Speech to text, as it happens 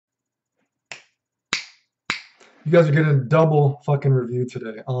You guys are getting a double fucking review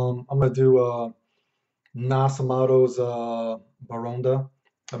today. I'm gonna do Nasomatto's Baronda.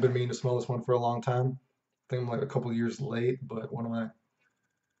 I've been meaning to smell this one for a long time. I think I'm like a couple years late, but what am I?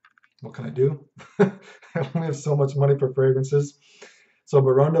 What can I do? I only have so much money for fragrances. So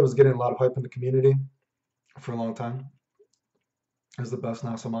Baronda was getting a lot of hype in the community for a long time. It's the best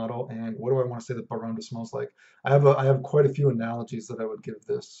Nasomatto, and what do I want to say that Baronda smells like? I have quite a few analogies that I would give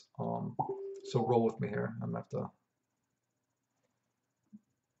this. So roll with me here. I'm gonna have to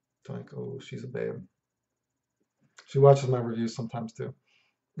think. Oh, she's a babe. She watches my reviews sometimes too.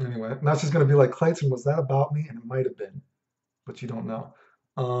 Anyway, now she's gonna be like, Clayton, was that about me? And it might have been, but you don't know.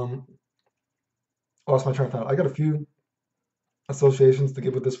 Um, Lost my train of thought. I got a few associations to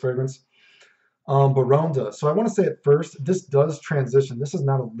give with this fragrance. Baronda. So I want to say at first, this does transition. This is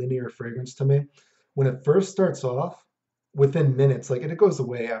not a linear fragrance to me. When it first starts off, within minutes, like and it goes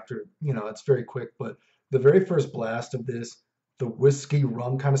away after, it's very quick, but the very first blast of this, the whiskey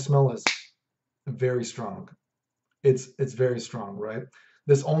rum kind of smell is very strong. It's very strong, right?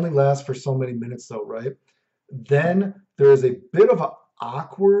 This only lasts for so many minutes though, right? Then there is a bit of an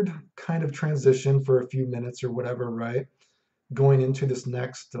awkward kind of transition for a few minutes or whatever, right? Going into this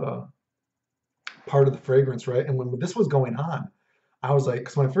next part of the fragrance, right? And when this was going on, I was like,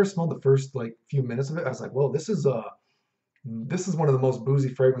 because when I first smelled the first like few minutes of it, I was like, well, this is one of the most boozy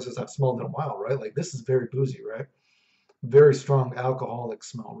fragrances I've smelled in a while, right? Like this is very boozy, right? Very strong alcoholic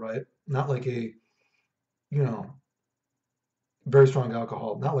smell, right? Not like a, you know, very strong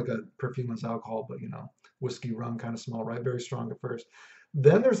alcohol, not like a perfumous alcohol, but whiskey rum kind of smell, right? Very strong at first.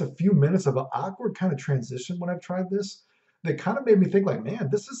 Then there's a few minutes of an awkward kind of transition when I've tried this that kind of made me think like, man,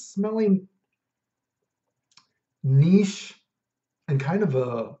 this is smelling niche in kind of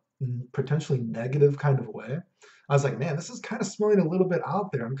a potentially negative kind of way. I was like, man, this is kind of smelling a little bit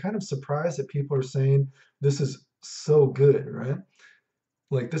out there. I'm kind of surprised that people are saying this is so good, right?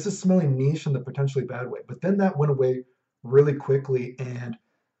 Like this is smelling niche in the potentially bad way. But then that went away really quickly and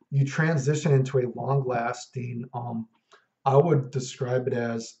you transition into a long lasting, I would describe it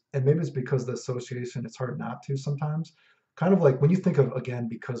as, and maybe it's because of the association, it's hard not to sometimes. Kind of like when you think of, again,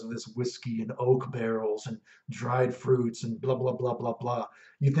 because of this whiskey and oak barrels and dried fruits and blah, blah, blah, blah, blah,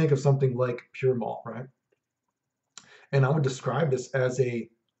 you think of something like pure malt, right? And I would describe this as a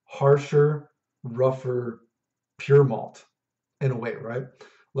harsher, rougher, pure malt in a way, right?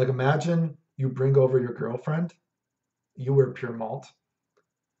 Like imagine you bring over your girlfriend, you wear pure malt,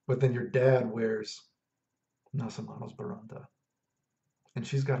 but then your dad wears Nasomatto's Baronda. And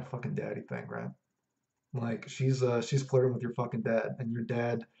she's got a fucking daddy thing, right? Like she's flirting with your fucking dad, and your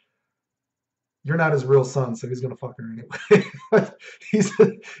dad, you're not his real son, so he's gonna fuck her anyway. But he's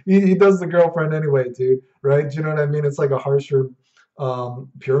he does the girlfriend anyway, dude. Right? Do you know what I mean? It's like a harsher,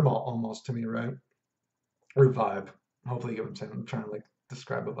 pure malt almost to me, right? Or vibe. Hopefully, you get what I'm saying. I'm trying to like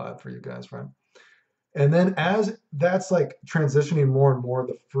describe a vibe for you guys, right? And then as that's like transitioning more and more,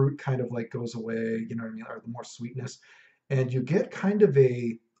 the fruit kind of like goes away, you know what I mean, or the more sweetness, and you get kind of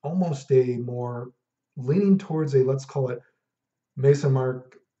a almost a more leaning towards a let's call it Mason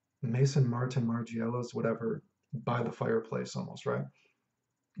Mark Mason Martin Margiela's whatever by the fireplace almost, right?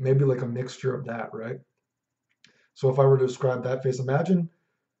 Maybe like a mixture of that, right? So if I were to describe that face, imagine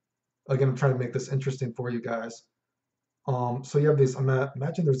again, I'm trying to make this interesting for you guys. So you have these.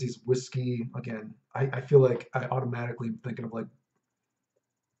 Imagine there's these whiskey. Again, I feel like I automatically am thinking of like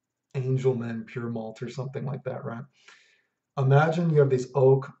Angelman Pure Malt or something like that, right? Imagine you have these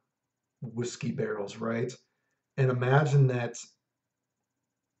oak whiskey barrels, right? And imagine that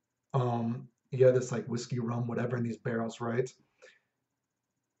you have this like whiskey rum, whatever, in these barrels, right?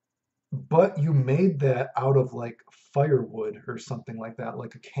 But you made that out of like firewood or something like that,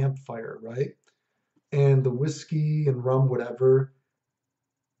 like a campfire, right? And the whiskey and rum, whatever,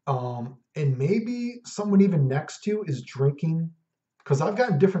 and maybe someone even next to you is drinking, because I've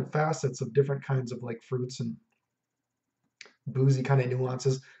gotten different facets of different kinds of like fruits and boozy kind of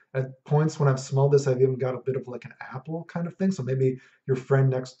nuances. At points when I've smelled this, I've even got a bit of like an apple kind of thing. So maybe your friend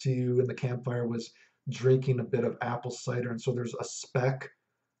next to you in the campfire was drinking a bit of apple cider, and so there's a speck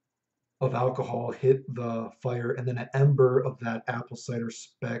of alcohol hit the fire, and then an ember of that apple cider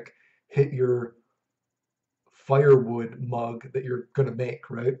speck hit your firewood mug that you're gonna make,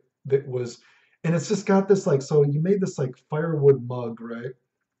 right? That was, and it's just got this like, so you made this like firewood mug, right?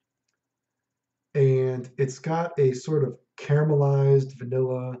 And it's got a sort of caramelized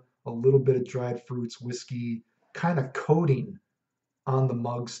vanilla, a little bit of dried fruits, whiskey kind of coating on the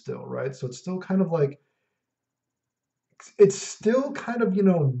mug still, right? So it's still kind of like it's still kind of,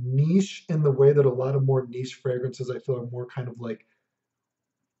 niche in the way that a lot of more niche fragrances I feel are more kind of like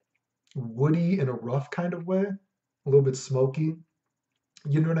woody in a rough kind of way. a little bit smoky.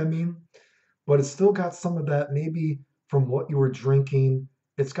 You know what I mean? But it's still got some of that maybe from what you were drinking.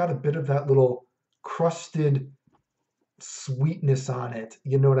 It's got a bit of that little crusted sweetness on it.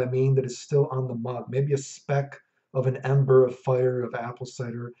 You know what I mean? That is still on the mug. Maybe a speck of an ember of fire of apple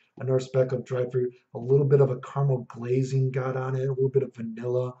cider, another speck of dried fruit, a little bit of a caramel glazing got on it, a little bit of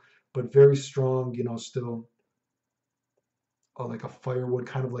vanilla, but very strong, still like a firewood,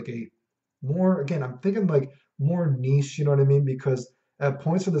 kind of like a more, again, I'm thinking like more niche, you know what I mean? Because at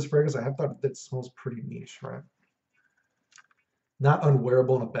points of this fragrance, I have thought that smells pretty niche, right? Not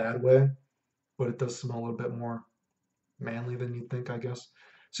unwearable in a bad way, but it does smell a little bit more manly than you think, I guess.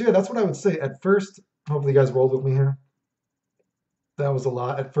 So yeah, that's what I would say. At first, hopefully you guys rolled with me here. That was a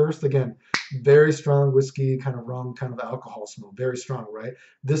lot. At first, again, very strong whiskey, kind of rum, kind of alcohol smell. Very strong, right?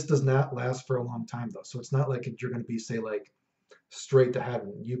 This does not last for a long time though. So it's not like you're going to be, say, like straight to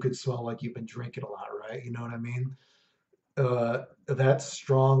heaven. You could smell like you've been drinking a lot, right? You know what I mean? That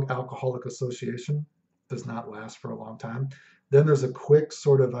strong alcoholic association does not last for a long time. Then there's a quick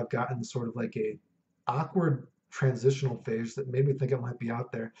sort of, I've gotten sort of like a awkward transitional phase that made me think it might be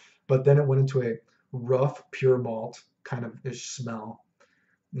out there, but then it went into a rough pure malt kind of ish smell.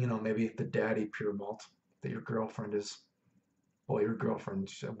 Maybe the daddy pure malt that your girlfriend is. Well, your girlfriend,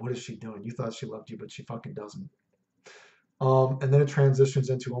 what is she doing? You thought she loved you, but she fucking doesn't. And then it transitions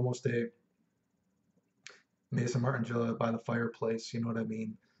into almost a Mason Martindale by the fireplace. You know what I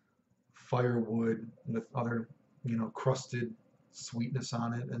mean? Firewood with other, crusted sweetness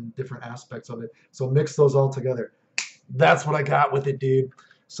on it and different aspects of it. So mix those all together. That's what I got with it, dude.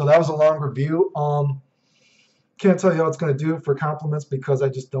 So that was a long review. Can't tell you how it's gonna do for compliments because I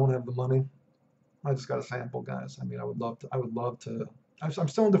just don't have the money. I just got a sample, guys. I mean, I would love to. I would love to. I'm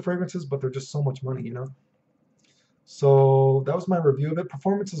still into fragrances, but they're just so much money, you know. So that was my review of it.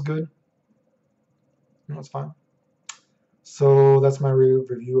 Performance is good. It's fine. So that's my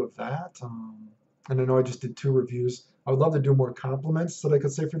review of that. And I know I just did 2 reviews. I would love to do more compliments that I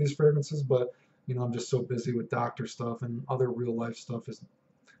could say for these fragrances, but I'm just so busy with doctor stuff and other real life stuff is,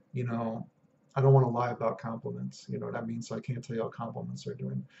 you know, I don't want to lie about compliments. You know what I mean? So I can't tell you how compliments are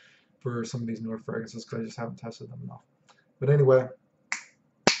doing for some of these newer fragrances because I just haven't tested them enough. But anyway,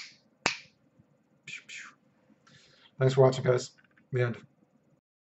 thanks for watching, guys. The end.